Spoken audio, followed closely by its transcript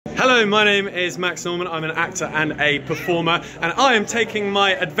Hello, my name is Max Norman. I'm an actor and a performer, and I am taking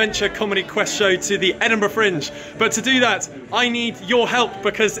my adventure comedy quest show to the Edinburgh Fringe. But to do that, I need your help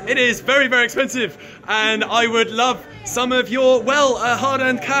because it is very, very expensive, and I would love some of your, well,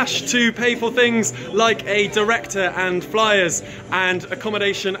 hard-earned cash to pay for things like a director and flyers and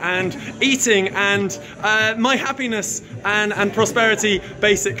accommodation and eating and my happiness and prosperity,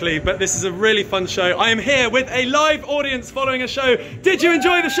 basically. But this is a really fun show. I am here with a live audience following a show. Did you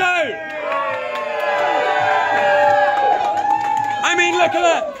enjoy the show? I mean, look at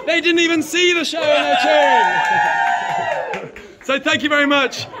that! They didn't even see the show and they're cheering! So thank you very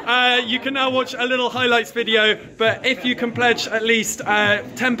much. You can now watch a little highlights video, but if you can pledge at least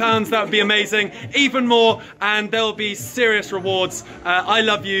 £10, that would be amazing. Even more, and there'll be serious rewards. I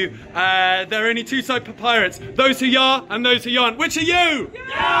love you. There are only two types of pirates: those who yar and those who yarn. Which are you?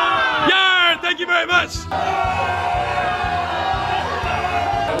 Yar! Yar! Thank you very much.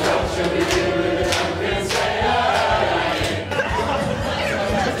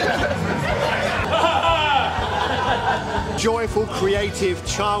 Joyful, creative,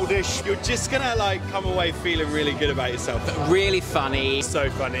 childish. You're just gonna like come away feeling really good about yourself. Really funny. So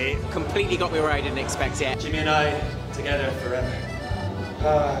funny. Completely got me where I didn't expect it. Jimmy and I, together forever.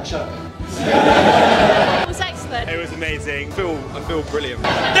 Shut up. It was excellent. It was amazing. I feel brilliant.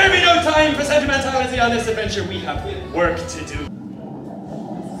 There'll be no time for sentimentality on this adventure. We have work to do.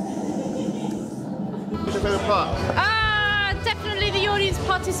 What's your favourite part? Definitely the audience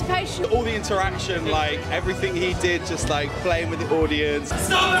participation. All the interaction, like everything he did, just like playing with the audience.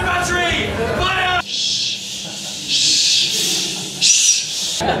 Stop the battery! Fire!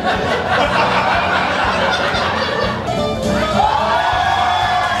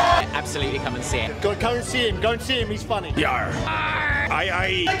 Absolutely come and see it. Go and see him. Go and see him. He's funny. Yar.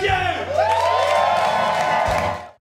 Thank you!